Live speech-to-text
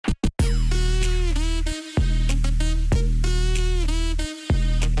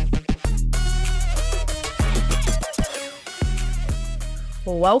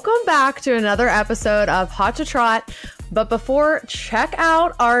Welcome back to another episode of Hot to Trot. But before, check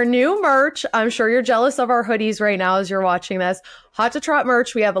out our new merch. I'm sure you're jealous of our hoodies right now as you're watching this. Hot to Trot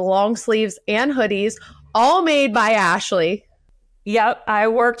merch. We have long sleeves and hoodies, all made by Ashley. Yep, I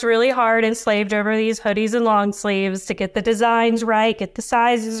worked really hard and slaved over these hoodies and long sleeves to get the designs right, get the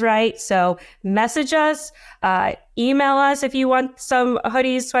sizes right. So message us, email us if you want some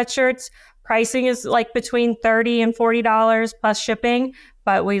hoodies, sweatshirts. Pricing is like between $30 and $40 plus shipping,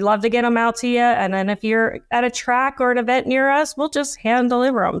 but we love to get them out to you. And then if you're at a track or an event near us, we'll just hand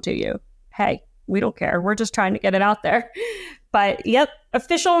deliver them to you. Hey, we don't care. We're just trying to get it out there. But yep,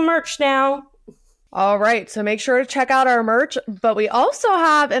 official merch now. All right, so make sure to check out our merch, but we also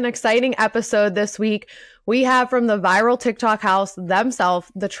have an exciting episode this week. We have from the viral TikTok house themselves,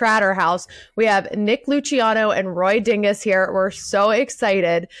 the Tratter house. We have Nick Luciano and Roy Dingus here. We're so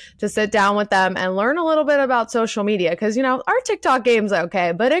excited to sit down with them and learn a little bit about social media because, you know, our TikTok game's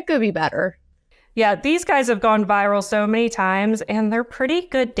okay, but it could be better. Yeah, these guys have gone viral so many times and they're pretty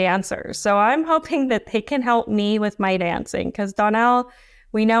good dancers. So I'm hoping that they can help me with my dancing because Donnell,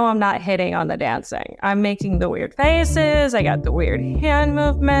 we know I'm not hitting on the dancing. I'm making the weird faces. I got the weird hand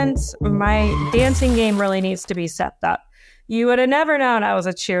movements. My dancing game really needs to be stepped up. You would have never known I was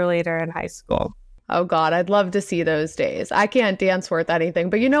a cheerleader in high school. Oh, God, I'd love to see those days. I can't dance worth anything,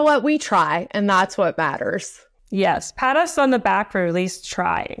 but you know what? We try, and that's what matters. Yes, pat us on the back for at least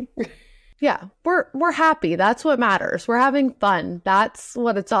trying. Yeah, we're happy. That's what matters. We're having fun. That's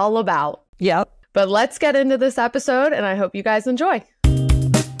what it's all about. Yep. But let's get into this episode, and I hope you guys enjoy.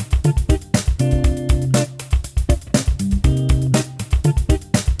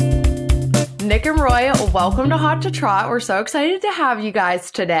 Nick and Roy, welcome to Hot to Trot. We're so excited to have you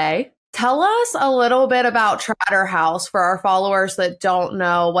guys today. Tell us a little bit about Tratter House for our followers that don't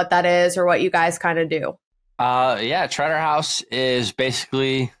know what that is or what you guys kind of do. Yeah, Tratter House is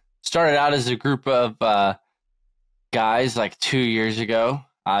basically started out as a group of guys like 2 years ago.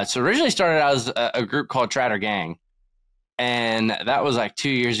 So originally started out as a group called Tratter Gang. And that was like 2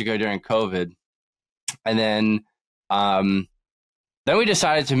 years ago during COVID. And then we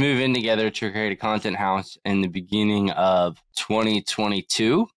decided to move in together to create a content house in the beginning of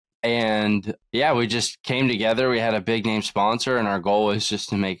 2022. And yeah, we just came together. We had a big name sponsor, and our goal was just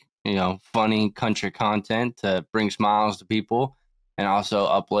to make, you know, funny country content to bring smiles to people and also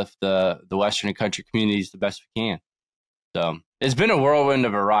uplift the Western and country communities the best we can. So it's been a whirlwind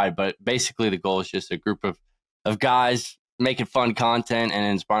of a ride, but basically the goal is just a group of guys making fun content and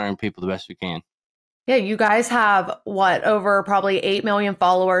inspiring people the best we can. Yeah, you guys have over probably 8 million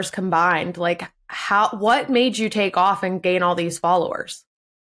followers combined. Like, what made you take off and gain all these followers?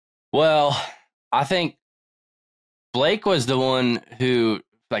 Well, I think Blake was the one who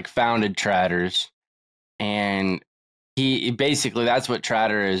like founded Tratters, and he basically, that's what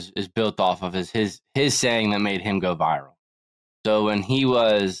Tratter is built off of, is his saying that made him go viral. So when he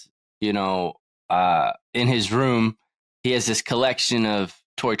was, you know, in his room, he has this collection of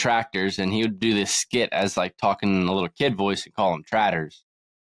toy tractors, and he would do this skit as like talking in a little kid voice and call them Tratters.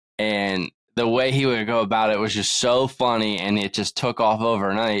 And the way he would go about it was just so funny, and it just took off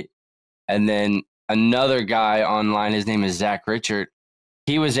overnight. And then another guy online, his name is Zach Richard,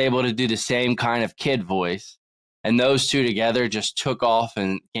 he was able to do the same kind of kid voice. And those two together just took off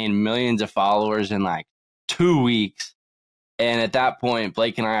and gained millions of followers in like 2 weeks. And at that point,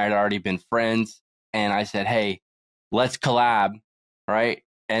 Blake and I had already been friends. And I said, hey, let's collab, right?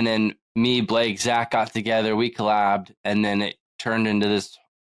 And then me, Blake, Zach got together, we collabed, and then it turned into this,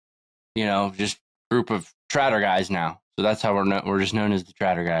 you know, just group of Tratter guys now. So that's how we're just known as the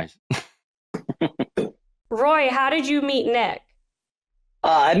Tratter guys. Roy, how did you meet Nick?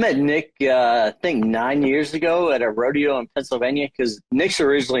 I met Nick, I think 9 years ago at a rodeo in Pennsylvania, because Nick's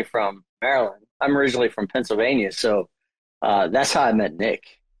originally from Maryland. I'm originally from Pennsylvania, so that's how I met Nick.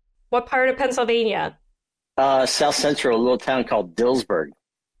 What part of Pennsylvania? South Central, a little town called Dillsburg.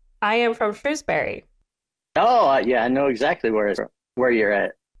 I am from Shrewsbury. Oh, yeah, I know exactly where you're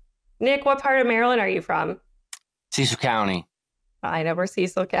at. Nick, what part of Maryland are you from? Cecil County. I know where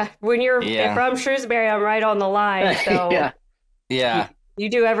Cecil County. When you're from Shrewsbury, I'm right on the line. So yeah. You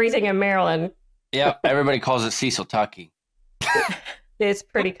do everything in Maryland. Yep, everybody calls it Cecil Tucky. It's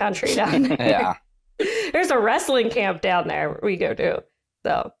pretty country down there. Yeah. There's a wrestling camp down there we go to.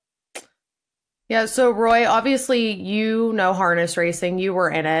 So. Yeah, so Roy, obviously you know harness racing. You were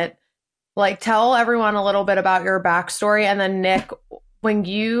in it. Like, tell everyone a little bit about your backstory. And then Nick, when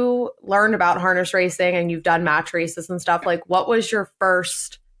you learned about harness racing and you've done match races and stuff, like, what was your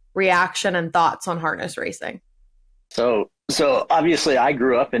first reaction and thoughts on harness racing? So obviously I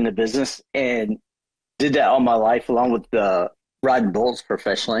grew up in the business and did that all my life, along with the riding bulls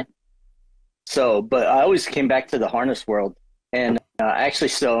professionally. So, but I always came back to the harness world, and I actually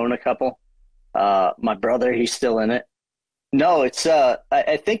still own a couple. My brother, he's still in it. No, it's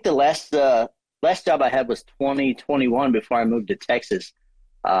I think the last job I had was 2021 before I moved to Texas.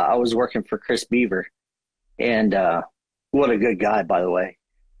 I was working for Chris Beaver, and what a good guy, by the way.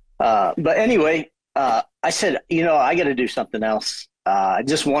 But anyway, I said, I got to do something else. I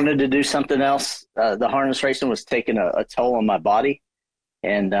just wanted to do something else. The harness racing was taking a toll on my body,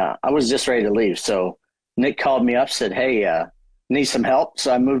 and I was just ready to leave. So Nick called me up, said, "Hey, need some help?"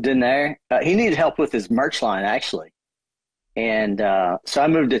 So I moved in there. He needed help with his merch line, actually. And so I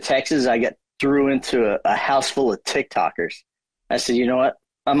moved to Texas. I got threw into a house full of TikTokers. I said, you know what?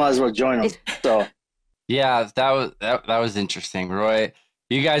 I might as well join them. So Yeah, that was interesting, Roy.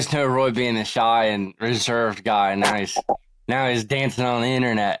 You guys know Roy being a shy and reserved guy. Now he's dancing on the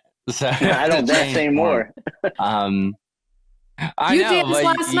internet. So I don't dance anymore. I You know, danced but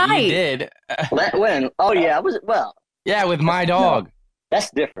last night. You did. When? Oh yeah, Yeah, with my dog. No, that's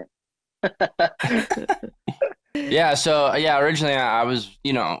different. Yeah, so originally I was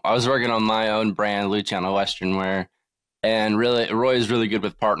working on my own brand, Luciano Western Wear, and really Roy is really good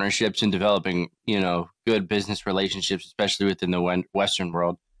with partnerships and developing, good business relationships, especially within the Western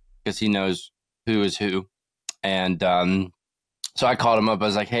world, because he knows who is who. And so I called him up. I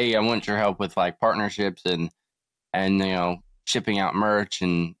was like, "Hey, I want your help with like partnerships and shipping out merch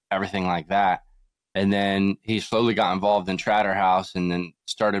and everything like that." And then he slowly got involved in Tratter House, and then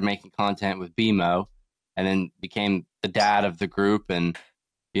started making content with BMO, and then became the dad of the group. And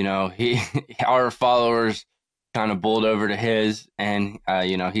our followers kind of bulled over to his, and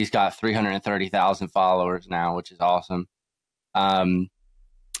he's got 330,000 followers now, which is awesome. So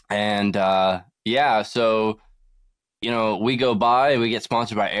we go by, we get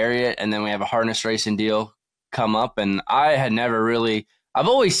sponsored by Ariat, and then we have a harness racing deal come up, and I had never really. I've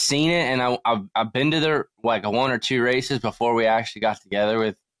always seen it, and I've been to their like one or two races before we actually got together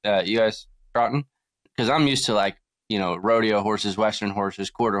with you guys, Trotton, because I'm used to like rodeo horses, Western horses,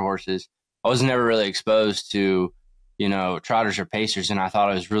 quarter horses. I was never really exposed to trotters or pacers, and I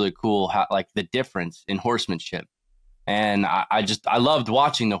thought it was really cool how like the difference in horsemanship, and I loved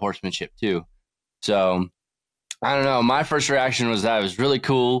watching the horsemanship too. So I don't know. My first reaction was that it was really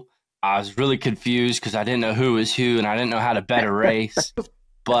cool. I was really confused because I didn't know who was who, and I didn't know how to bet a race.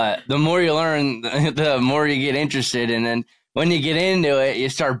 But the more you learn, the more you get interested. And then when you get into it, you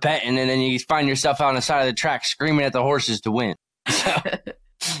start betting, and then you find yourself out on the side of the track screaming at the horses to win. So,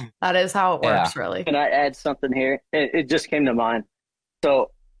 that is how it works, really. Can I add something here? It just came to mind. So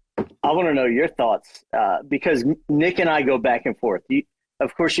I want to know your thoughts because Nick and I go back and forth.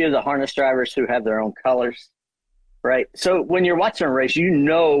 Of course, you have the harness drivers who have their own colors. Right. So when you're watching a race, you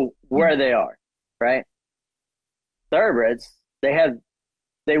know where they are, right? Thoroughbreds, they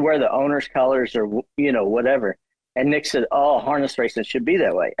wear the owner's colors or, whatever. And Nick said, "Oh, harness racing should be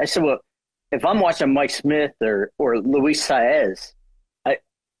that way." I said, "Well, if I'm watching Mike Smith or Luis Saez,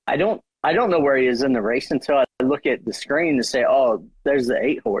 I don't know where he is in the race until I look at the screen and say, oh, there's the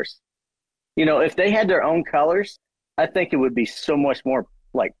 8-horse. If they had their own colors, I think it would be so much more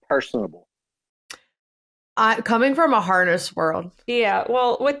like personable." Coming from a harness world. Yeah,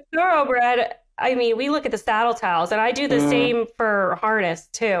 well, with thoroughbred, I mean, we look at the saddle towels, and I do the same for harness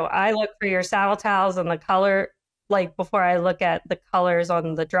too. I look for your saddle towels and the color, like before I look at the colors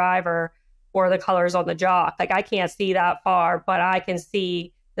on the driver or the colors on the jock. Like I can't see that far, but I can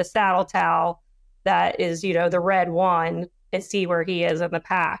see the saddle towel that is, the red one, and see where he is in the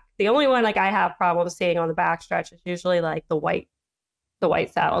pack. The only one like I have problems seeing on the backstretch is usually like the white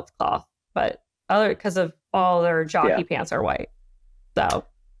saddle cloth, but because of all their jockey pants are white. So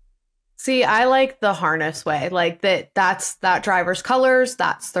see, I like the harness way, like that's that driver's colors,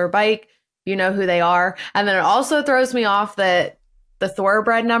 that's their bike, you know who they are. And then it also throws me off that the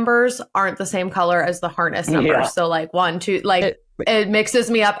thoroughbred numbers aren't the same color as the harness numbers. Yeah. So like 1, 2, like it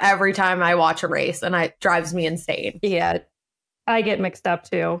mixes me up every time I watch a race, and it drives me insane. Yeah, I get mixed up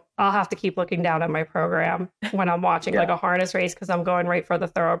too. I'll have to keep looking down at my program when I'm watching like a harness race because I'm going right for the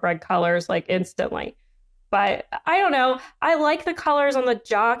thoroughbred colors like instantly. But I don't know. I like the colors on the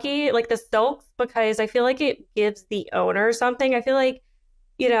jockey, like the silks, because I feel like it gives the owner something. I feel like,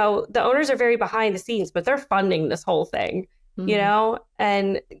 the owners are very behind the scenes, but they're funding this whole thing,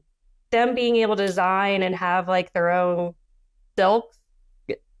 and them being able to design and have like their own silks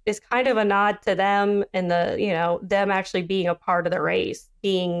is kind of a nod to them and them actually being a part of the race,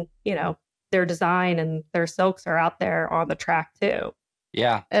 being, their design and their silks are out there on the track too.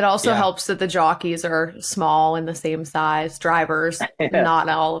 Yeah. It also Yeah. helps that the jockeys are small and the same size. Drivers, not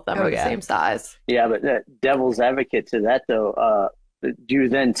all of them are the same size. Yeah, but devil's advocate to that, though, do you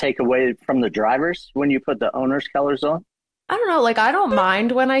then take away from the drivers when you put the owner's colors on? I don't know. Like, I don't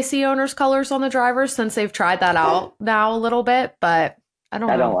mind when I see owners' colors on the drivers since they've tried that out now a little bit, but I don't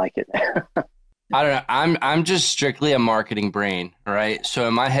know. I don't like it. I don't know. I'm just strictly a marketing brain, right? So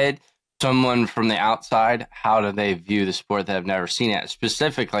in my head, someone from the outside, how do they view the sport that have never seen it?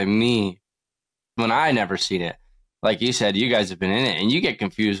 Specifically me, when I never seen it. Like you said, you guys have been in it, and you get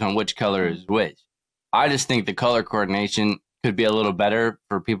confused on which color is which. I just think the color coordination could be a little better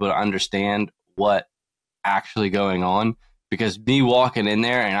for people to understand what actually going on. Because me walking in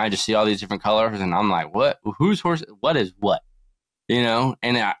there and I just see all these different colors, and I'm like, what? Whose horse? What is what? You know?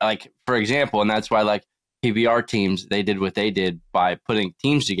 And like, for example, and that's why like PBR teams, they did what they did by putting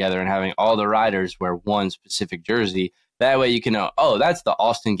teams together and having all the riders wear one specific jersey. That way you can know, oh, that's the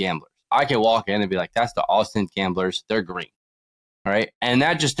Austin Gamblers. I can walk in and be like, that's the Austin Gamblers. They're green. All right. And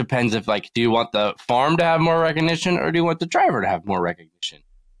that just depends if, like, do you want the farm to have more recognition or do you want the driver to have more recognition?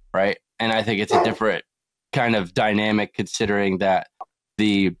 Right. And I think it's a different kind of dynamic considering that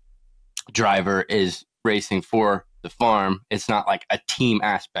the driver is racing for the farm. It's not like a team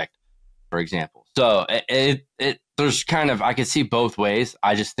aspect, for example. So there's kind of, I can see both ways.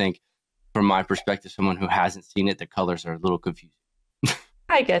 I just think from my perspective, someone who hasn't seen it, the colors are a little confusing.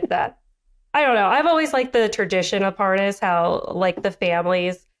 I get that. I don't know. I've always liked the tradition of harness, how like the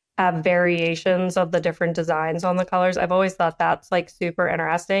families have variations of the different designs on the colors. I've always thought that's like super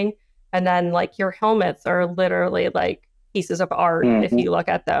interesting. And then like your helmets are literally like pieces of art if you look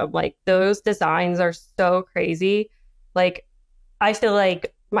at them. Like those designs are so crazy. Like I feel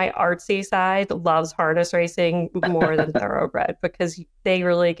like my artsy side loves harness racing more than thoroughbred because they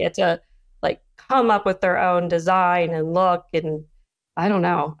really get to like come up with their own design and look, and I don't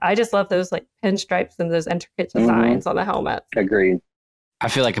know. I just love those like pinstripes and those intricate designs on the helmets. Agreed. I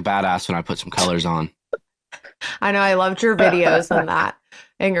feel like a badass when I put some colors on. I know. I loved your videos on that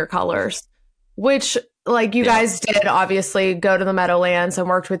and your colors, which like you guys did obviously go to the Meadowlands and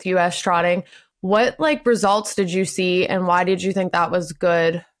worked with US Trotting. What like results did you see and why did you think that was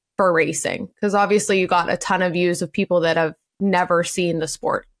good for racing? Because obviously you got a ton of views of people that have never seen the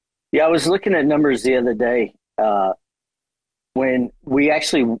sport. Yeah, I was looking at numbers the other day. When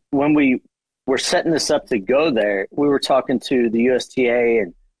we were setting this up to go there, we were talking to the USTA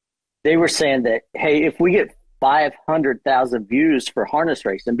and they were saying that, hey, if we get 500,000 views for harness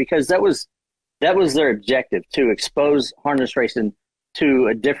racing, because that was their objective, to expose harness racing to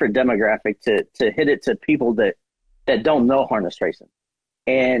a different demographic, to hit it to people that don't know harness racing.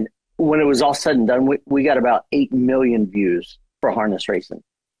 And when it was all said and done, we got about 8 million views for harness racing.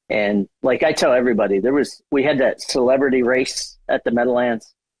 And like I tell everybody, we had that celebrity race at the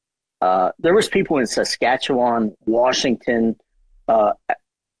Meadowlands. There was people in Saskatchewan, Washington,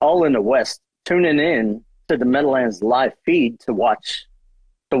 all in the West tuning in to the Meadowlands live feed to watch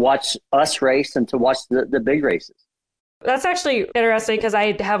us race and to watch the big races. That's actually interesting because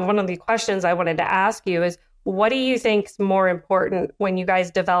I have one of the questions I wanted to ask you is, what do you think is more important when you guys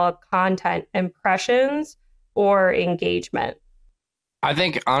develop content, impressions or engagement? I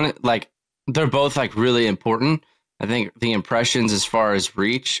think they're both like really important. I think the impressions as far as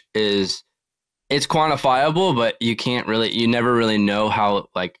reach it's quantifiable, but you never really know how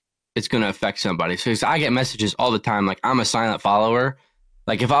like it's going to affect somebody. So I get messages all the time. Like I'm a silent follower.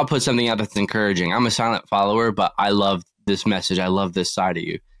 Like if I'll put something out that's encouraging, I'm a silent follower, but I love this message. I love this side of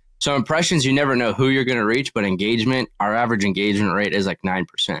you. So impressions, you never know who you're going to reach, but engagement, our average engagement rate is like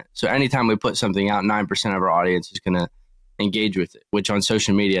 9%. So anytime we put something out, 9% of our audience is going to engage with it, which on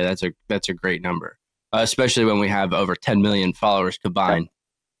social media, that's a great number, especially when we have over 10 million followers combined.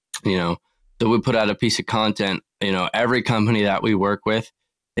 You know, so we put out a piece of content, you know, every company that we work with,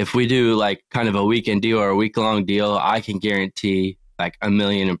 if we do like kind of a weekend deal or a week-long deal, I can guarantee like a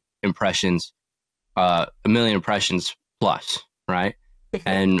million impressions plus, right?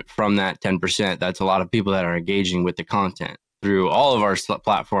 And from that 10%, that's a lot of people that are engaging with the content through all of our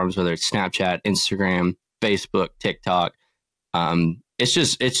platforms, whether it's Snapchat, Instagram, Facebook, TikTok. It's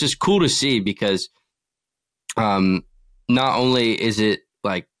just cool to see because not only is it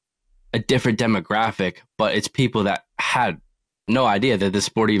like a different demographic, but it's people that had no idea that this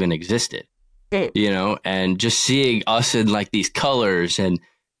sport even existed, you know, and just seeing us in like these colors and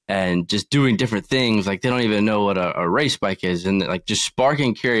just doing different things. Like they don't even know what a race bike is. And like just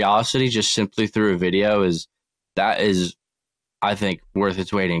sparking curiosity just simply through a video is, I think, worth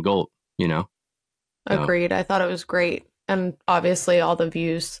its weight in gold, you know? Agreed. I thought it was great. And obviously all the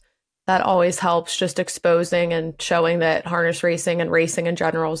views That always helps, just exposing and showing that harness racing and racing in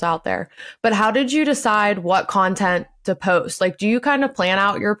general is out there. But how did you decide what content to post? Like, do you kind of plan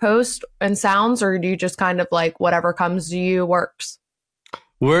out your post and sounds, or do you just kind of like whatever comes to you works?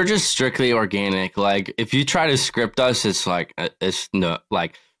 We're just strictly organic. Like, if you try to script us, it's like, it's no,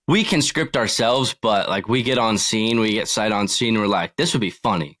 like, we can script ourselves, but like, we get on scene, we get sight on scene, and we're like, this would be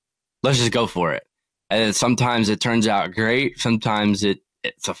funny. Let's just go for it. And sometimes it turns out great. Sometimes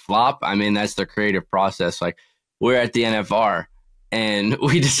it's a flop. I mean, that's the creative process. Like, we're at the NFR and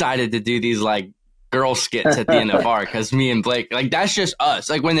we decided to do these like girl skits at the NFR because me and Blake, like, that's just us.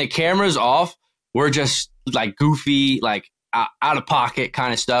 Like, when the camera's off, we're just like goofy, like out of pocket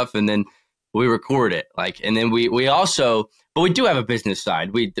kind of stuff. And then we record it. Like, and then we also, but we do have a business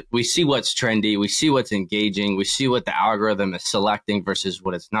side. We see what's trendy. We see what's engaging. We see what the algorithm is selecting versus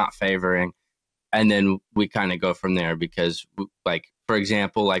what it's not favoring. And then we kind of go from there because, like, for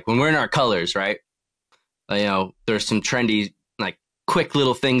example, like when we're in our colors, right? You know, there's some trendy, like, quick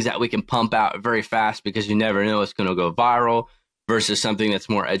little things that we can pump out very fast because you never know it's going to go viral versus something that's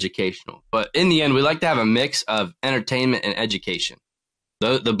more educational. But in the end, we like to have a mix of entertainment and education.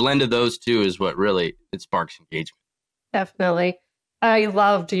 The blend of those two is what really, it sparks engagement. Definitely. I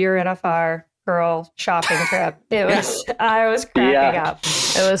loved your NFR girl shopping trip. I was cracking up.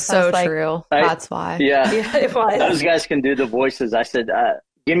 It was so true. That's why. Yeah, it was. Those guys can do the voices. I said,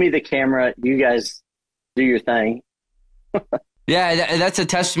 give me the camera. You guys do your thing. Yeah, that's a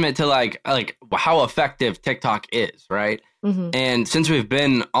testament to like how effective TikTok is, right? Mm-hmm. And since we've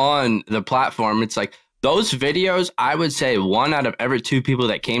been on the platform, it's like those videos, I would say 1 out of every 2 people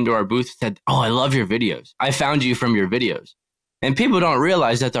that came to our booth said, "Oh, I love your videos. I found you from your videos." And people don't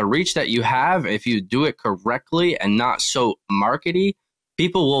realize that the reach that you have, if you do it correctly and not so markety,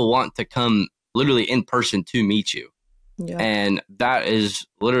 people will want to come literally in person to meet you. Yeah. And that is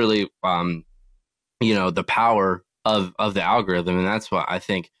literally, the power of the algorithm. And that's what I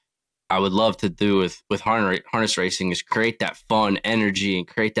think I would love to do with harness racing is create that fun energy and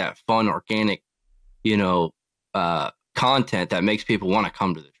create that fun, organic, content that makes people want to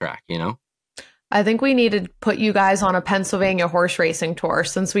come to the track, I think we need to put you guys on a Pennsylvania horse racing tour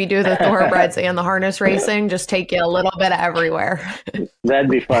since we do the thoroughbreds and the harness racing, just take you a little bit everywhere.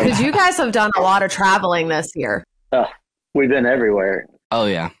 That'd be fun. Because you guys have done a lot of traveling this year. We've been everywhere. Oh,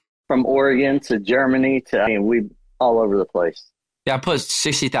 yeah. From Oregon to Germany we all over the place. Yeah, I put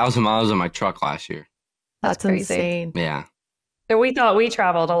 60,000 miles on my truck last year. That's insane. Yeah. So we thought we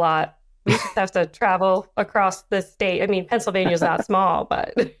traveled a lot. We just have to travel across the state. I mean, Pennsylvania's not small,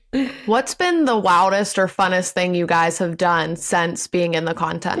 but... What's been the wildest or funnest thing you guys have done since being in the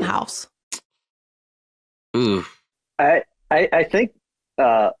content house? Ooh. I think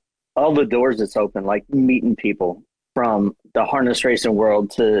all the doors it's open, like meeting people from the harness racing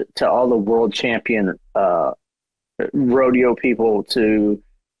world to all the world champion rodeo people to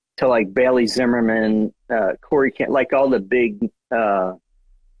like Bailey Zimmerman, Corey, like all the big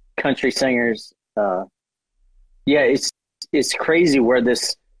country singers. It's crazy where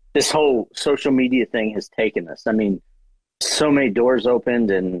this whole social media thing has taken us. I mean, so many doors opened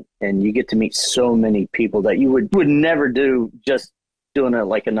and you get to meet so many people that you would never do just doing it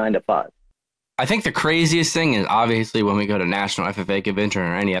like a 9 to 5. I think the craziest thing is obviously when we go to national FFA convention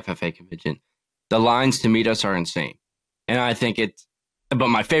or any FFA convention, the lines to meet us are insane. And I think but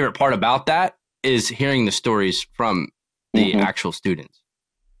my favorite part about that is hearing the stories from the actual students,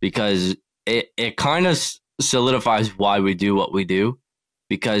 because it kind of solidifies why we do what we do.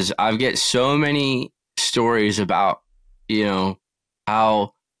 Because I get so many stories about,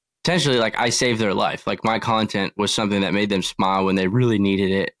 how potentially like I saved their life. Like my content was something that made them smile when they really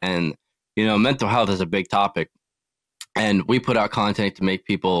needed it. And, mental health is a big topic. And we put out content to make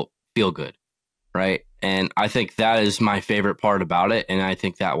people feel good. Right. And I think that is my favorite part about it. And I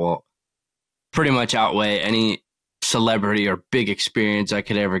think that will pretty much outweigh any celebrity or big experience I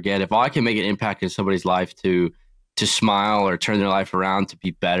could ever get. If I can make an impact in somebody's life to smile or turn their life around to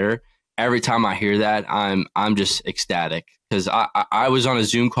be better, every time I hear that, I'm just ecstatic. Because I was on a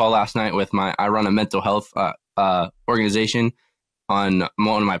Zoom call last night with I run a mental health organization on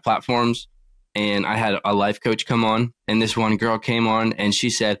one of my platforms, and I had a life coach come on, and this one girl came on, and she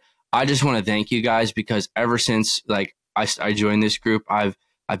said, "I just want to thank you guys because ever since like I joined this group, I've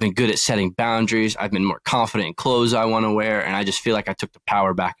been good at setting boundaries. I've been more confident in clothes I want to wear, and I just feel like I took the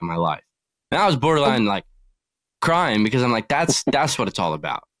power back in my life." And I was borderline like crying because I'm like, that's what it's all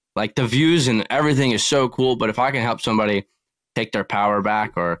about. Like the views and everything is so cool, but if I can help somebody take their power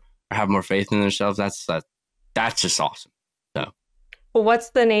back or have more faith in themselves, that's just awesome. So, well, what's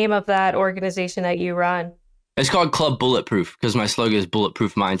the name of that organization that you run? It's called Club Bulletproof because my slogan is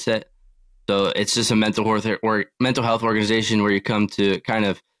Bulletproof Mindset. So it's just a mental health organization where you come to kind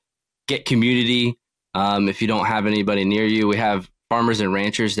of get community. If you don't have anybody near you, we have farmers and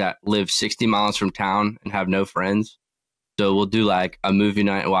ranchers that live 60 miles from town and have no friends. So we'll do like a movie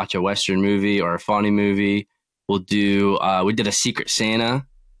night, watch a Western movie or a funny movie. We'll do, we did a Secret Santa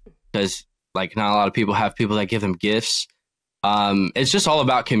because like not a lot of people have people that give them gifts. It's just all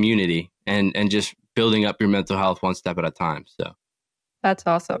about community and just building up your mental health one step at a time. So That's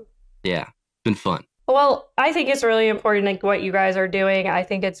awesome. yeah, it's been fun. Well, I think it's really important, like what you guys are doing. I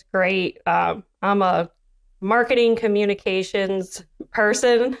think it's great. I'm a marketing communications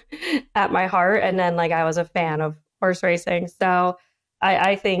person at my heart. And then like I was a fan of horse racing. So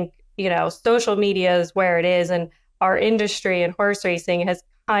I think, social media is where it is. And our industry in horse racing has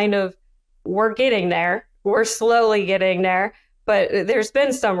we're getting there. We're slowly getting there. But there's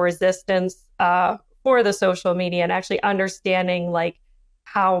been some resistance for the social media and actually understanding like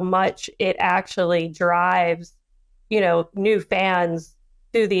how much it actually drives, new fans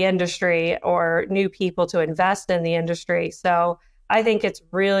to the industry or new people to invest in the industry. So I think it's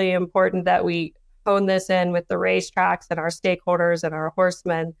really important that we hone this in with the racetracks and our stakeholders and our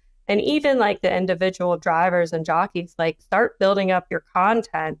horsemen, and even like the individual drivers and jockeys, like start building up your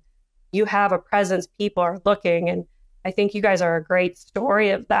content. You have a presence, people are looking, and I think you guys are a great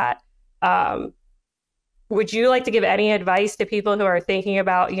story of that. Would you like to give any advice to people who are thinking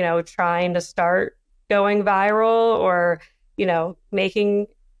about, trying to start going viral or, making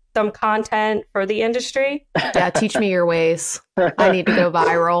some content for the industry? Yeah, teach me your ways. I need to go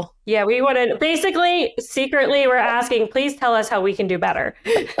viral. Yeah, we want to basically secretly we're asking, please tell us how we can do better.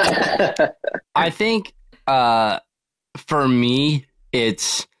 I think for me,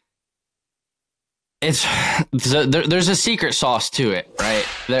 there's a secret sauce to it,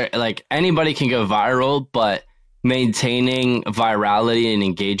 right? Like anybody can go viral, but maintaining virality and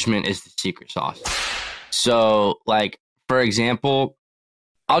engagement is the secret sauce. So like, for example,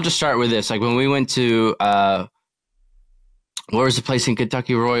 I'll just start with this. Like when we went to, where was the place in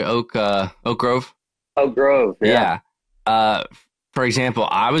Kentucky, Roy? Oak Grove? Oak Grove, yeah. For example,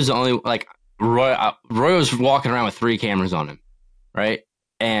 I was the only, like Roy was walking around with 3 cameras on him, right?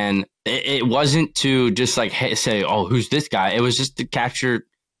 And it wasn't to just like say, oh, who's this guy? It was just to capture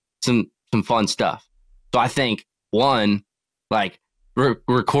some fun stuff. So I think one, like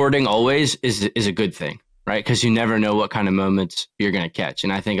recording always is a good thing, right? Because you never know what kind of moments you're going to catch.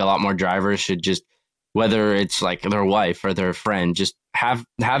 And I think a lot more drivers should just, whether it's like their wife or their friend, just have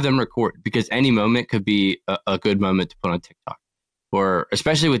them record, because any moment could be a good moment to put on TikTok, or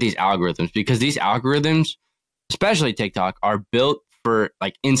especially with these algorithms, because these algorithms, especially TikTok, are built for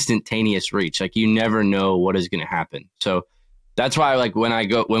like instantaneous reach. Like you never know what is going to happen. So that's why like when we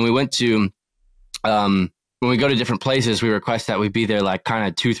go to different places, we request that we be there like kind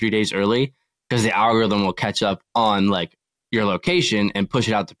of 2-3 days early, because the algorithm will catch up on like your location and push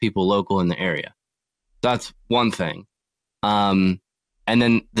it out to people local in the area. That's one thing. And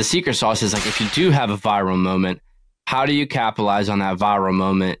then the secret sauce is like, if you do have a viral moment, how do you capitalize on that viral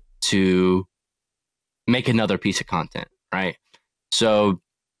moment to make another piece of content, right? So,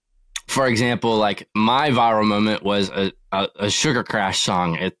 for example, like my viral moment was a Sugar Crash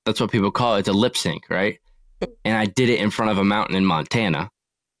song. That's what people call it. It's a lip sync, right? And I did it in front of a mountain in Montana,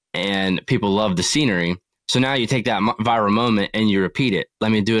 and people loved the scenery. So now you take that viral moment and you repeat it.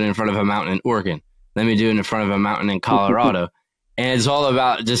 Let me do it in front of a mountain in Oregon. Let me do it in front of a mountain in Colorado. And it's all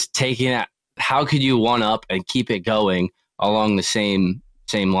about just taking that. How could you one up and keep it going along the same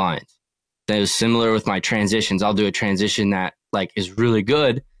lines? That was similar with my transitions. I'll do a transition that like is really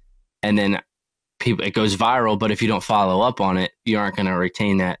good, and then it goes viral. But if you don't follow up on it, you aren't going to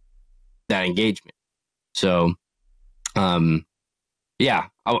retain that engagement. So, yeah,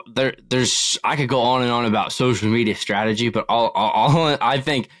 I could go on and on about social media strategy, but I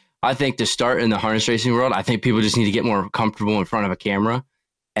think to start in the harness racing world, I think people just need to get more comfortable in front of a camera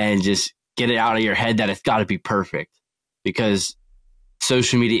and just get it out of your head that it's got to be perfect, because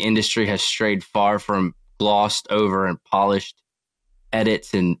social media industry has strayed far from glossed over and polished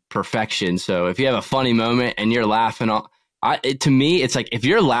edits and perfection. So if you have a funny moment and you're laughing, to me, it's like if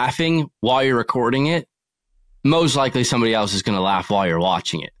you're laughing while you're recording it, most likely somebody else is going to laugh while you're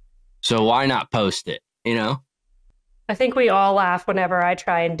watching it. So why not post it, I think we all laugh whenever I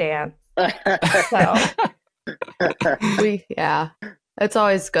try and dance. So. Yeah, it's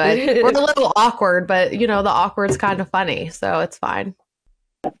always good. We're a little awkward, but the awkward's kind of funny, so it's fine.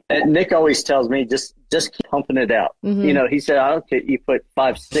 And Nick always tells me just keep pumping it out. Mm-hmm. He said, I don't care, you put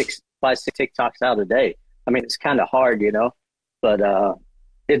 5-6 TikToks out a day. I mean, it's kind of hard, but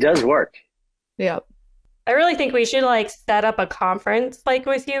it does work. Yep. I really think we should like set up a conference like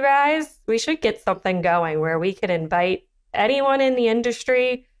with you guys. We should get something going where we can invite anyone in the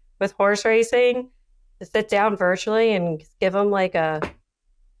industry with horse racing to sit down virtually and give them like a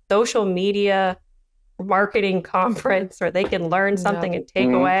social media marketing conference where they can learn something and take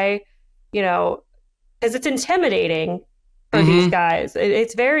away, you know, because it's intimidating for these guys.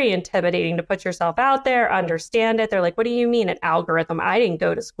 It's very intimidating to put yourself out there, understand it. They're like, what do you mean an algorithm? I didn't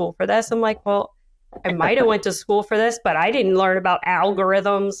go to school for this. I'm like, well, I might have went to school for this, but I didn't learn about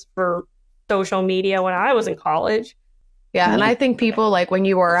algorithms for social media when I was in college. Yeah, and I think people, like, when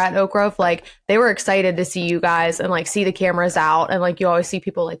you were at Oak Grove, like, they were excited to see you guys and, like, see the cameras out. And, like, you always see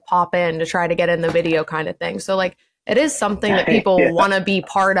people, like, pop in to try to get in the video kind of thing. So, like, it is something that people want to be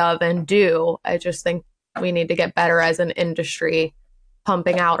part of and do. I just think we need to get better as an industry,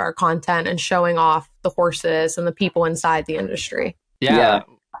 pumping out our content and showing off the horses and the people inside the industry. Yeah.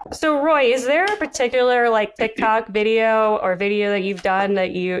 So Roy, is there a particular like TikTok video or video that you've done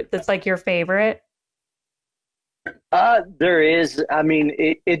that's like your favorite? There is. I mean,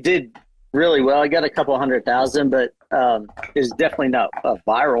 it did really well. I got a couple 100,000, but it's definitely not a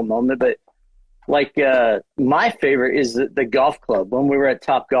viral moment. But like my favorite is the golf club. When we were at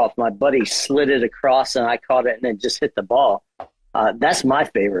Top Golf, my buddy slid it across and I caught it and then just hit the ball. That's my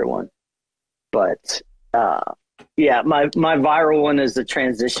favorite one. But yeah, my viral one is the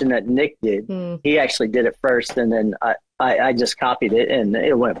transition that Nick did. He actually did it first, and then I just copied it, and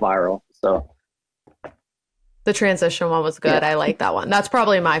it went viral. So the transition one was good. Yeah. I like that one. That's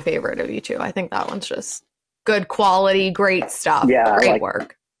probably my favorite of you two. I think that one's just good quality, great stuff. Yeah, great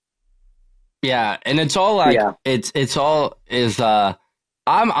work. Yeah, and it's all like it's all is.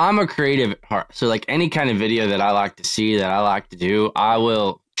 I'm a creative heart, so like any kind of video that I like to see, that I like to do, I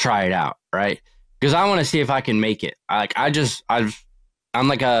will try it out, right? Because I want to see if I can make it. I'm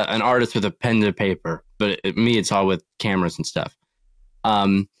like an artist with a pen to paper, but me, it's all with cameras and stuff.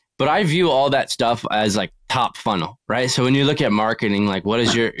 But I view all that stuff as like top funnel, right? So when you look at marketing, like what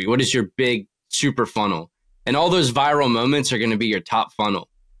is your big super funnel, and all those viral moments are going to be your top funnel.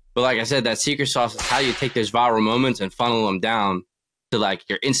 But like I said, that secret sauce is how you take those viral moments and funnel them down to like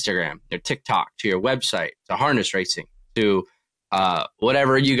your Instagram, your TikTok, to your website, to harness racing, to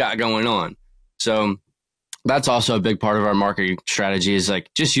whatever you got going on. So that's also a big part of our marketing strategy, is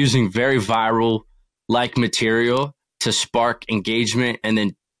like just using very viral like material to spark engagement, and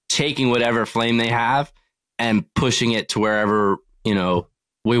then taking whatever flame they have and pushing it to wherever,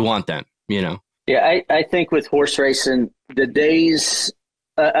 we want them, Yeah, I think with horse racing, the days,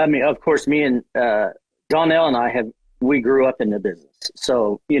 of course, me and Donnell and we grew up in the business.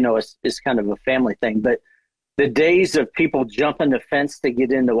 So, it's kind of a family thing. But the days of people jumping the fence to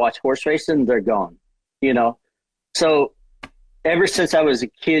get in to watch horse racing, they're gone, So ever since I was a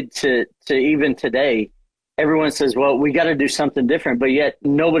kid to even today, everyone says, well, we got to do something different, but yet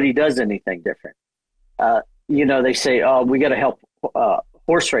nobody does anything different. They say, oh, we got to help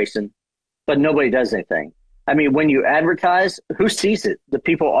horse racing, but nobody does anything. I mean, when you advertise, who sees it? The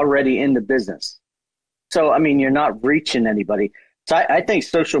people already in the business. So, I mean, you're not reaching anybody. So I think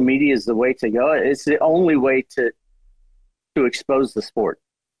social media is the way to go. It's the only way to expose the sport.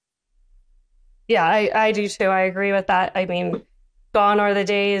 Yeah, I do too. I agree with that. I mean, gone are the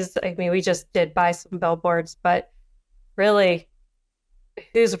days. I mean, we just did buy some billboards, but really,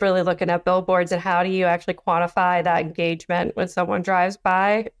 who's really looking at billboards, and how do you actually quantify that engagement when someone drives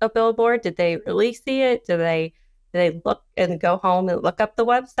by a billboard? Did they really see it? Do they look and go home and look up the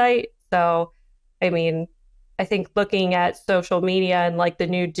website? So, I mean, I think looking at social media and like the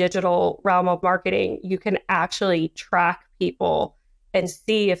new digital realm of marketing, you can actually track people and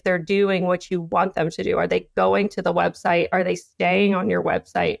see if they're doing what you want them to do. Are they going to the website? Are they staying on your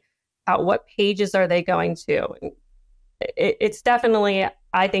website? What pages are they going to? And it's definitely,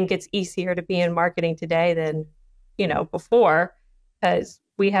 I think it's easier to be in marketing today than, before, because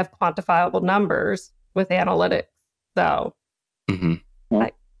we have quantifiable numbers with analytics. So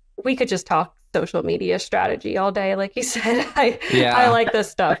we could just talk social media strategy all day. Like you said, I like this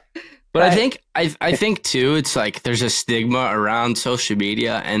stuff. But I think too, it's like there's a stigma around social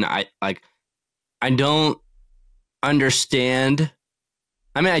media, and I don't understand.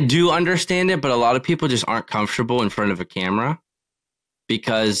 I mean, I do understand it, but a lot of people just aren't comfortable in front of a camera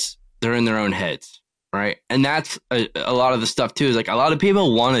because they're in their own heads, right? And that's a lot of the stuff too. Is like a lot of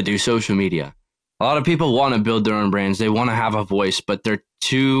people want to do social media. A lot of people want to build their own brands. They want to have a voice, but they're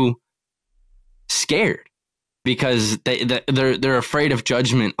too scared because they're afraid of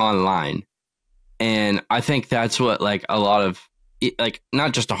judgment online. And I think that's what like a lot of like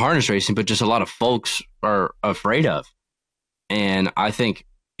not just the harness racing, but just a lot of folks are afraid of. And I think,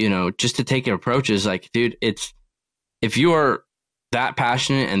 just to take an approach is like, dude, if you are that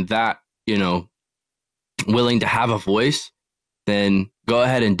passionate and that, willing to have a voice, then go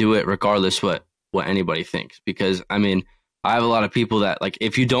ahead and do it regardless what anybody thinks. Because I mean, I have a lot of people that like,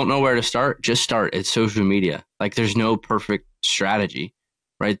 if you don't know where to start, just start. It's social media. Like there's no perfect strategy,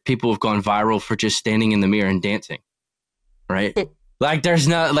 right? People have gone viral for just standing in the mirror and dancing, right? Like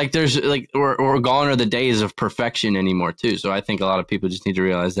we're gone are the days of perfection anymore too. So I think a lot of people just need to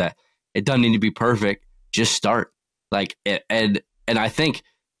realize that it doesn't need to be perfect. Just start. And I think,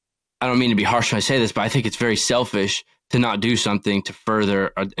 I don't mean to be harsh when I say this, but I think it's very selfish to not do something to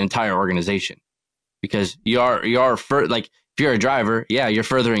further an entire organization, because if you're a driver, yeah, you're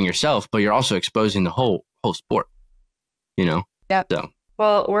furthering yourself, but you're also exposing the whole sport, Yep. So.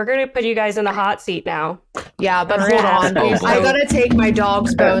 Well, we're going to put you guys in the hot seat now. Yeah, but We're hold gonna on. ask you I some- got to take my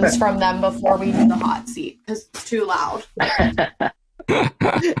dog's bones from them before we do the hot seat because it's too loud. I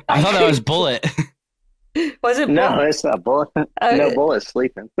thought that was Bullet. Was it? No, it's not Bullet. No, Bullet's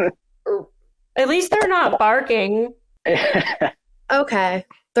sleeping. At least they're not barking. Okay.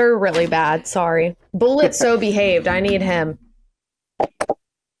 They're really bad. Sorry. Bullet's so behaved. I need him.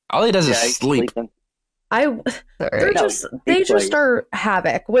 All he does is he's sleep. sleeping. They just are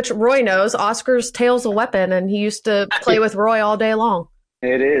havoc, which Roy knows. Oscar's tail's a weapon, and he used to play with Roy all day long.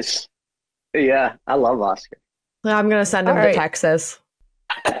 It is. Yeah, I love Oscar. I'm going to send him to Texas.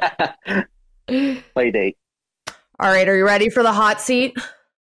 Play date. All right. Are you ready for the hot seat?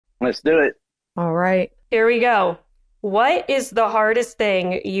 Let's do it. All right. Here we go. What is the hardest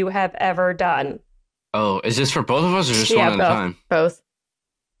thing you have ever done? Oh, is this for both of us or just one at a time? Both.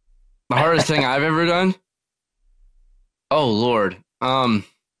 The hardest thing I've ever done? Oh, Lord. I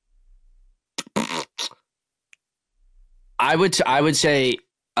would say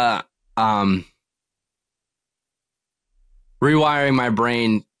rewiring my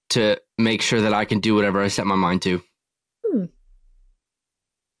brain to make sure that I can do whatever I set my mind to.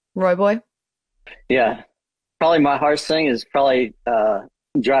 Roy boy? Yeah. Probably my hardest thing is probably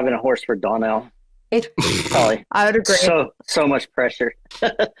driving a horse for Donnell. Probably. I would agree. So much pressure.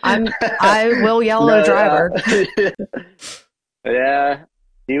 I will yell at a driver. Yeah,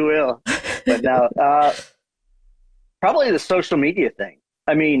 you will. But no, probably the social media thing.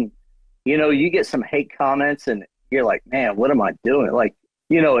 I mean, you get some hate comments and you're like, man, what am I doing? Like,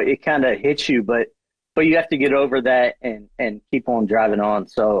 it kind of hits you, but you have to get over that and keep on driving on.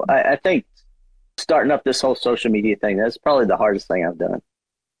 So I think starting up this whole social media thing, that's probably the hardest thing I've done.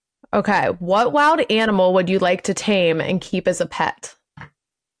 Okay. What wild animal would you like to tame and keep as a pet?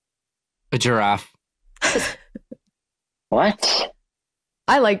 A giraffe. What?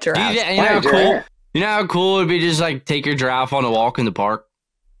 I like giraffes. You know how cool it would be just like take your giraffe on a walk in the park?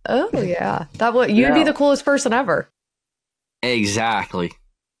 Oh, yeah. You'd be the coolest person ever. Exactly.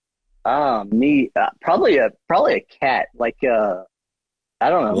 Me, probably a cat, like I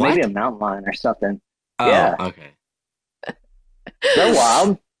don't know, maybe a mountain lion or something. Oh, yeah. Okay. They're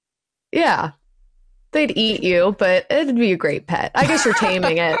wild. Yeah. They'd eat you, but it'd be a great pet. I guess you're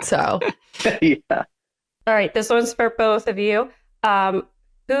taming it, so. Yeah. All right, this one's for both of you.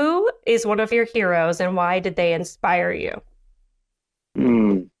 Who is one of your heroes and why did they inspire you?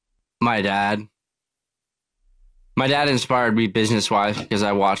 My dad. My dad inspired me business-wise because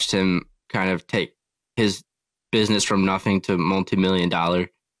I watched him kind of take his business from nothing to multi-million-dollar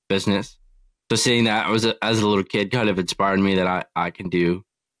business. So seeing that as a little kid kind of inspired me that I can do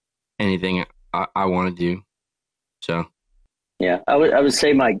anything I want to do. So, yeah, I would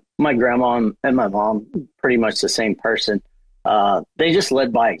say my grandma and my mom pretty much the same person. They just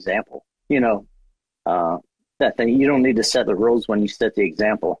led by example. That thing, you don't need to set the rules when you set the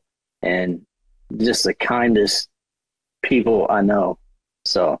example, and just the kindest people I know.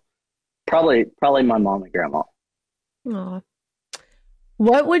 So probably my mom and grandma. Aww.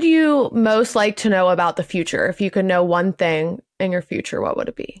 What would you most like to know about the future? If you could know one thing in your future, what would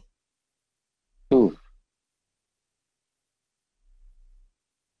it be? Ooh.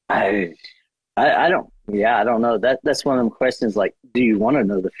 I don't know. That's one of them questions like, do you want to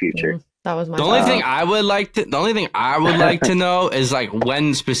know the future? That was my The only thing I would like to know is like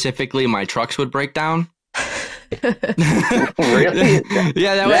when specifically my trucks would break down. Really?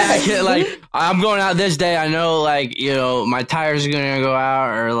 Yeah, that way I can like I'm going out this day. I know my tires are gonna go out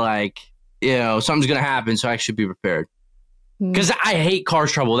or something's gonna happen, so I should be prepared. Because I hate car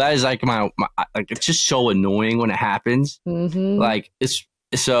trouble. That is like my it's just so annoying when it happens. Mm-hmm. Like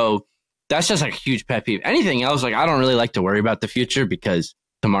so that's just like a huge pet peeve. Anything else, like I don't really like to worry about the future because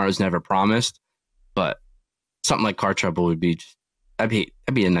tomorrow's never promised. But something like car trouble would be that'd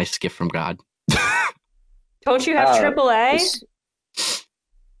be a nice gift from God. Don't you have AAA?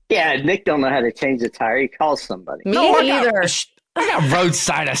 Yeah, Nick don't know how to change the tire. He calls somebody. Me No, either. I got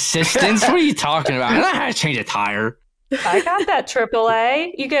roadside assistance. What are you talking about? I don't know how to change a tire. I got that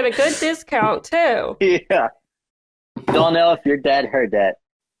AAA. You get a good discount too. Yeah. Don't know if your dad heard that.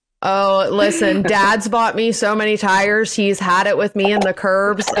 Oh, listen, Dad's bought me so many tires. He's had it with me in the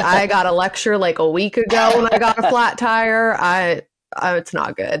curbs. I got a lecture like a week ago when I got a flat tire. It's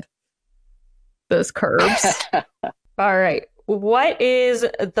not good. Those curbs. All right. What is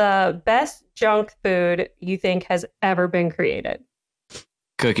the best junk food you think has ever been created?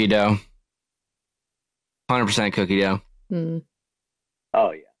 Cookie dough. 100% cookie dough.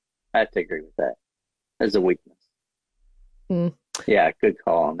 Oh, yeah. I have to agree with that. There's a weakness. Mm. Yeah, good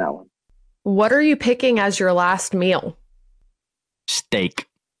call on that one. What are you picking as your last meal? Steak.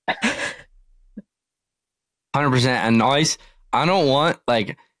 100% and nice. I don't want,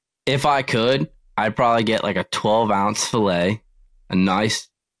 like, if I could, I'd probably get like a 12-ounce filet, a nice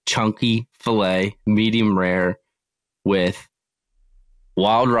chunky filet, medium rare, with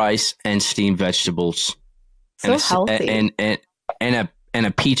wild rice and steamed vegetables. So healthy. And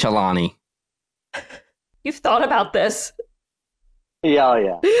a peach alani. You've thought about this. Yeah, oh,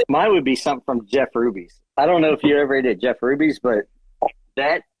 yeah. Mine would be something from Jeff Ruby's. I don't know if you ever ate at Jeff Ruby's, but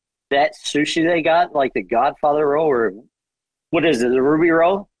that sushi they got, like the Godfather roll, or what is it, the Ruby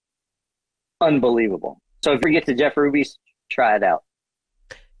roll? Unbelievable. So if you get to Jeff Ruby's, try it out.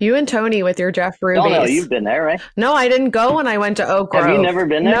 You and Tony with your Jeff Ruby's. Oh, no, you've been there, right? No, I didn't go when I went to Oak Grove. Have you never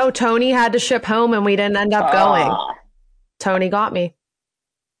been there? No, Tony had to ship home and we didn't end up going. Tony got me.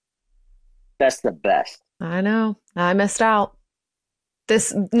 That's the best. I know. I missed out.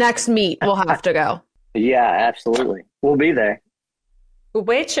 This next meet, we'll have to go. Yeah, absolutely. We'll be there.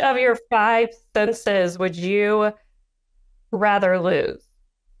 Which of your 5 senses would you rather lose?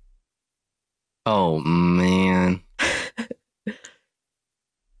 Oh, man.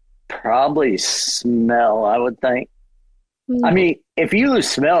 Probably smell, I would think. I mean, if you lose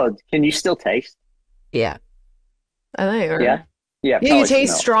smell, can you still taste? Yeah. I think. Or... Yeah. Yeah, Yeah, you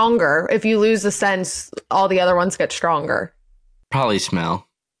taste smell. stronger. If you lose the sense, all the other ones get stronger. Probably smell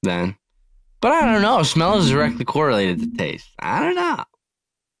then. But I don't know. Smell is directly correlated to taste. I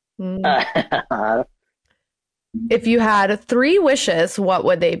don't know. If you had 3 wishes, what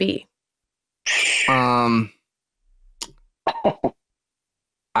would they be? I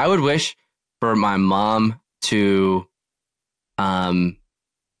would wish for my mom to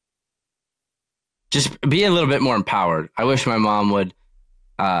just be a little bit more empowered. I wish my mom would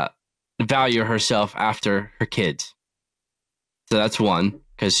value herself after her kids. So that's one,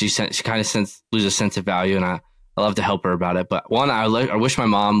 because she kind of loses a sense of value, and I love to help her about it. But one, I wish my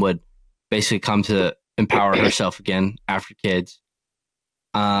mom would basically come to empower herself again after kids.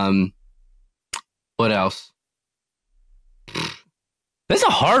 What else? That's a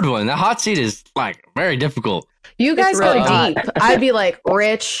hard one. That hot seat is like very difficult. You guys really go hot. deep. I'd be like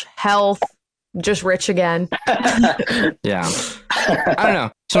rich, health, just rich again. Yeah. I don't know.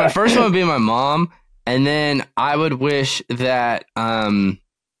 So my first one would be my mom, and then I would wish that I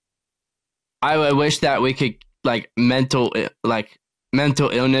would wish that we could mental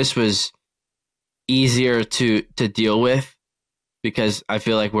illness was easier to deal with, because I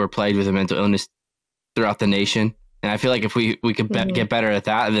feel like we're plagued with a mental illness throughout the nation. And I feel like if we could get better at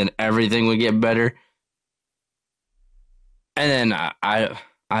that, then everything would get better. And then I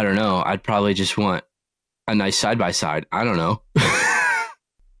don't know. I'd probably just want a nice side-by-side. I don't know.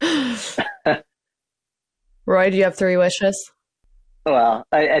 Roy, do you have 3 wishes? Well,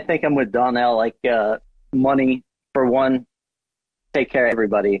 I think I'm with Donnell. Like money for one, take care of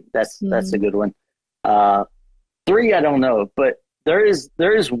everybody. That's a good one. 3, I don't know, but there is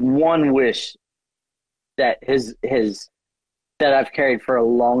one wish that that I've carried for a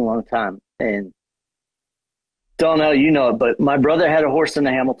long, long time. And Donnell, you know it, but my brother had a horse in the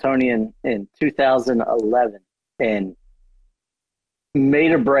Hamiltonian in 2011 and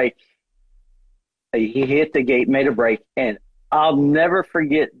made a break. He hit the gate, made a break, and I'll never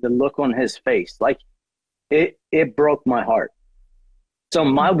forget the look on his face. Like it broke my heart. So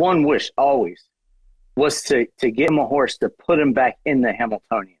my one wish always was to get him a horse to put him back in the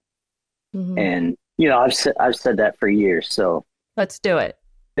Hamiltonian. Mm-hmm. And you know, I've said that for years. So Let's do it.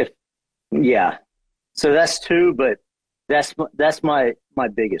 Yeah. So that's 2, but that's my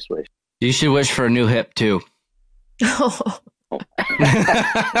biggest wish. You should wish for a new hip too. That's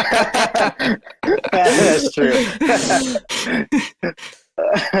true.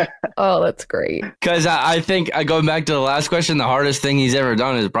 Oh, that's great. Because I think, going back to the last question, the hardest thing he's ever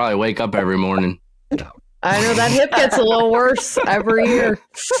done is probably wake up every morning. I know that hip gets a little worse every year.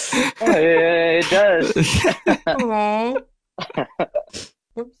 It does.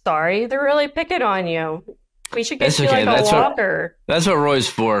 I'm sorry, they're really picking on you. We should get It's you okay. like a walker. That's what Roy's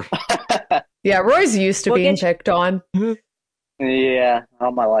for. Yeah, Roy's used to being picked on. Yeah,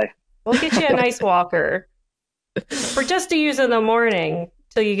 all my life. We'll get you a nice walker for just to use in the morning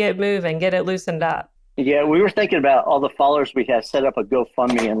till you get moving, get it loosened up. Yeah, we were thinking about all the followers we have, set up a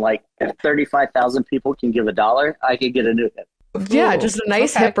GoFundMe, and like if 35,000 people can give $1, I could get a new hip. Yeah, just a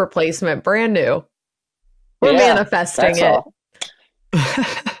nice hip replacement, brand new. We're Yeah, manifesting that's it. all.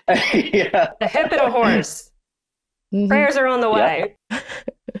 Yeah. A hip and a horse. Prayers are on the way.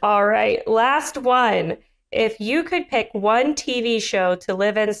 All right, last one. If you could pick one TV show to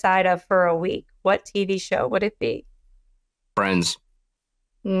live inside of for a week, what TV show would it be? Friends.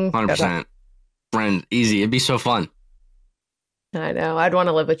 100%. Friends. Easy. It'd be so fun. I know. I'd want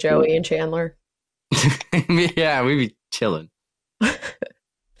to live with Joey and Chandler. Yeah, we'd be chilling.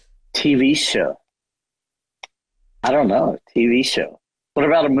 TV show. I don't know. TV show. What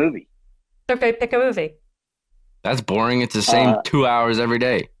about a movie? Okay, pick a movie. That's boring. It's the same 2 hours every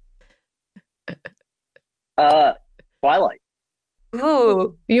day. Twilight.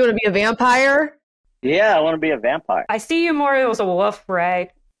 Ooh, You want to be a vampire? Yeah, I want to be a vampire. I see you more as a wolf, Ray.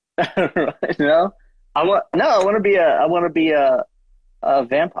 No, I want to be a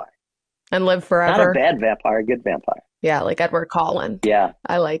vampire. And live Not forever? a bad vampire, a good vampire. Yeah, like Edward Cullen. Yeah.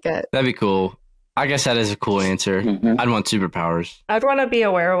 I like it. That'd be cool. I guess that is a cool answer. Mhm. I'd want superpowers. I'd want to be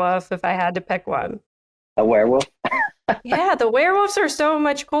a werewolf if I had to pick one. A werewolf. Yeah, the werewolves are so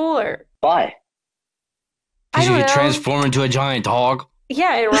much cooler. Why? I Because you don't could know. transform into a giant dog.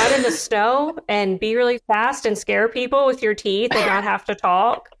 Yeah, and run in the snow and be really fast and scare people with your teeth and not have to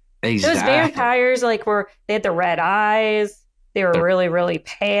talk. Exactly. Those vampires, they had the red eyes. They were really, really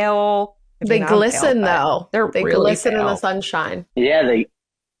pale. I They mean, I'm pale, glisten, but though. They really glisten in the pale. sunshine. Yeah,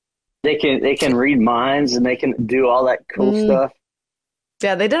 they can read minds and they can do all that cool stuff.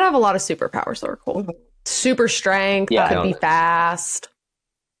 Yeah, they did have a lot of superpowers that were cool. Super strength, Yeah. could be fast.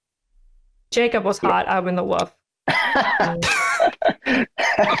 Jacob was hot. I'm in the wolf.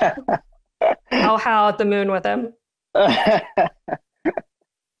 I'll howl at the moon with him.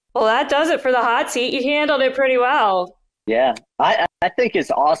 Well, that does it for the hot seat. You handled it pretty well. Yeah, I think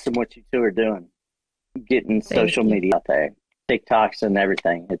it's awesome what you two are doing, getting social media out there, TikToks and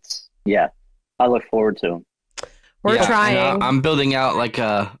everything. I look forward to them. We're Yeah, trying. and I'm building out like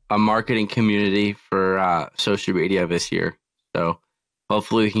a marketing community for social media this year. So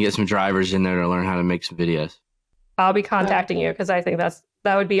hopefully we can get some drivers in there to learn how to make some videos. I'll be contacting you because I think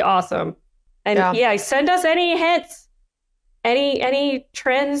that would be awesome. And yeah, send us any hints, any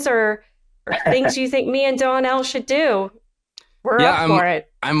trends or things you think me and Donnell should do. We're up for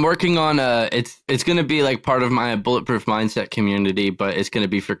it. I'm working on it's going to be like part of my Bulletproof Mindset community, but it's going to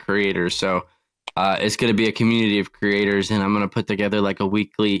be for creators. So it's going to be a community of creators, and I'm going to put together like a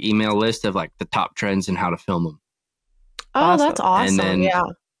weekly email list of like the top trends and how to film them. Oh, that's awesome. And then,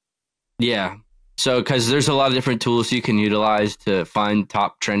 yeah. So, because there's a lot of different tools you can utilize to find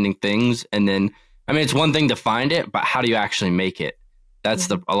top trending things. And then, I mean, it's one thing to find it, but how do you actually make it? That's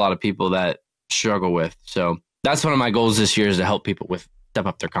a lot of people that struggle with. So that's one of my goals this year is to help people step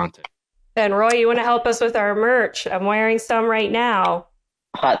up their content. And Roy, you want to help us with our merch? I'm wearing some right now.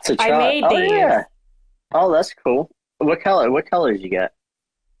 Hot to try. I made these. Yeah. Oh, that's cool. What color? What colors you got?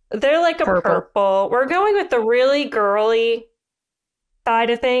 They're like a purple. We're going with the really girly side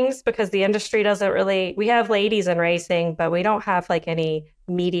of things because the industry doesn't really, we have ladies in racing, but we don't have like any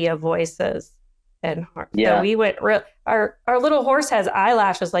media voices. And so we went our little horse has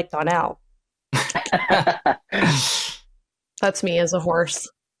eyelashes like Donnell. That's me as a horse.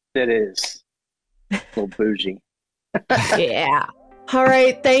 It is. A little bougie. Yeah. All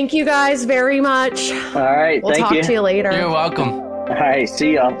right. Thank you guys very much. All right. We'll talk to you later. You're welcome. All right.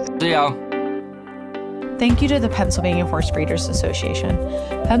 See y'all. See y'all. Thank you to the Pennsylvania Horse Breeders Association.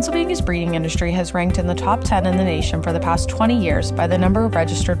 Pennsylvania's breeding industry has ranked in the top 10 in the nation for the past 20 years by the number of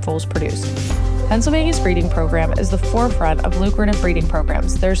registered foals produced. Pennsylvania's breeding program is the forefront of lucrative breeding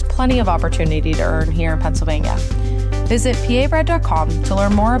programs. There's plenty of opportunity to earn here in Pennsylvania. Visit pabred.com to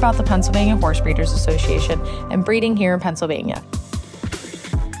learn more about the Pennsylvania Horse Breeders Association and breeding here in Pennsylvania.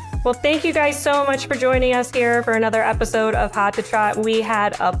 Well, thank you guys so much for joining us here for another episode of Hot to Trot. We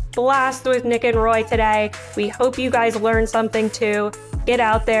had a blast with Nick and Roy today. We hope you guys learned something too. Get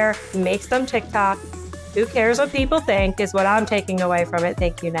out there, make some TikTok. Who cares what people think is what I'm taking away from it.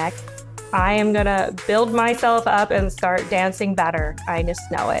 Thank you, Nick. I am going to build myself up and start dancing better. I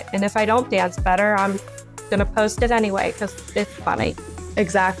just know it. And if I don't dance better, I'm going to post it anyway because it's funny.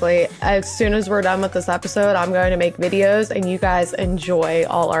 Exactly. As soon as we're done with this episode, I'm going to make videos and you guys enjoy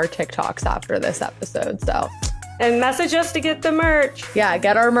all our TikToks after this episode. So And message us to get the merch. Yeah,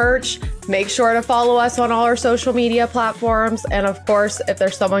 get our merch. Make sure to follow us on all our social media platforms. And of course, if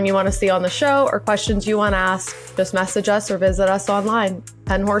there's someone you want to see on the show or questions you want to ask, just message us or visit us online,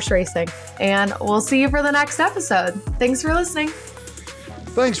 Penn Horse Racing. And we'll see you for the next episode. Thanks for listening.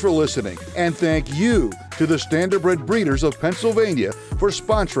 Thanks for listening, and thank you to the Standardbred Breeders of Pennsylvania for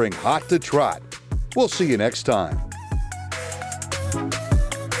sponsoring Hot to Trot. We'll see you next time.